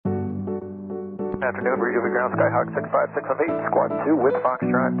Afternoon, Reid-Hillview ground, Skyhawk 65618, Squad 2 with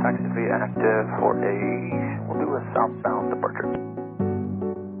Foxtrot, taxi to be active for we'll do a southbound departure.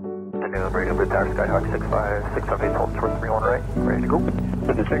 Afternoon, Reid-Hillview Tower, Skyhawk 65618, hold towards 31 right, ready to go.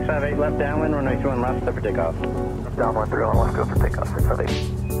 This is 658 left downwind, runway 21 left, set for takeoff. Downwind 31 left, go for takeoff,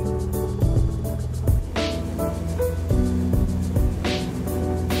 658.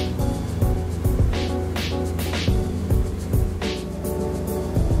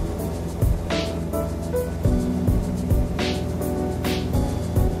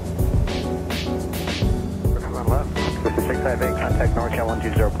 Contact NorCal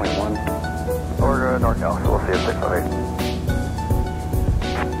 120.1. Or NorCal, so we'll see at 658.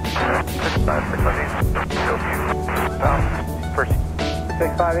 658. First.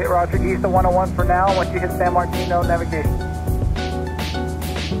 658, Roger, east of 101 for now. Once you hit San Martino, navigation.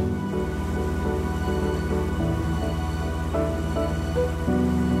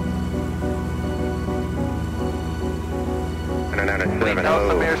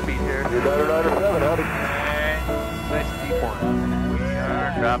 Some airspeed here. You're 997, howdy. Nice deep one. We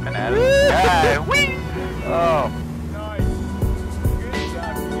are dropping out of the sky. Whee! Oh. Nice. Good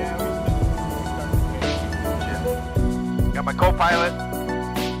job. Yeah, Got my co-pilot.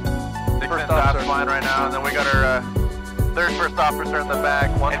 First officer flying right now, and then we got our third first officer in the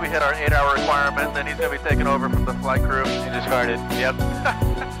back. Once we hit our 8-hour requirement, then he's going to be taking over from the flight crew. He just started. Yep.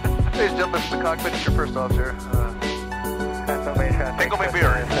 Please jump into the cockpit. It's your first officer. Tingle me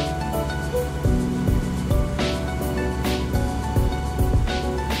beer.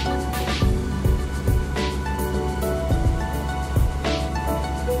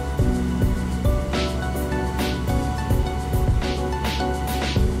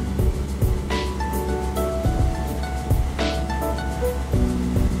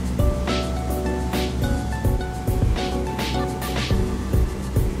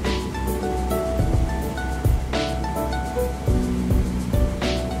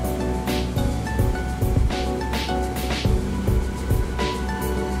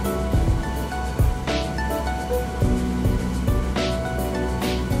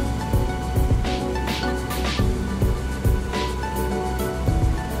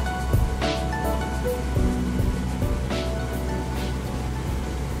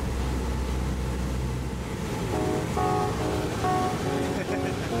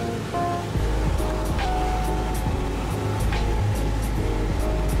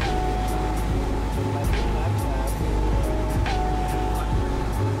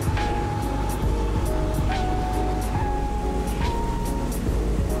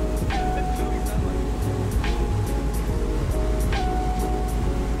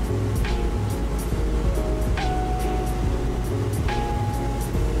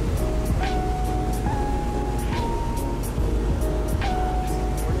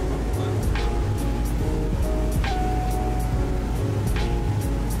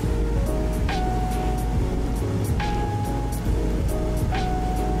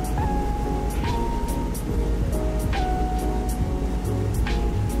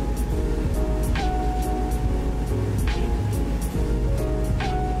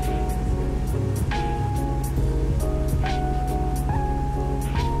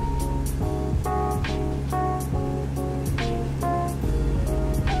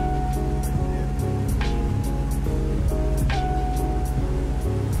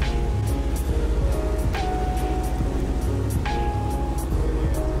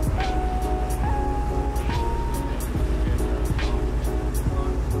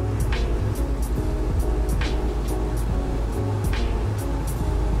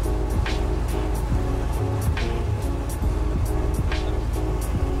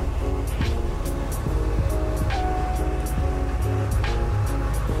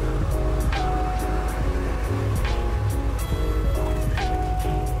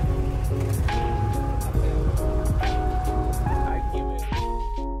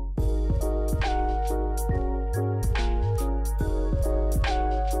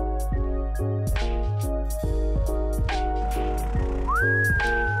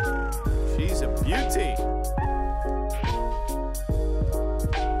 she's a beauty.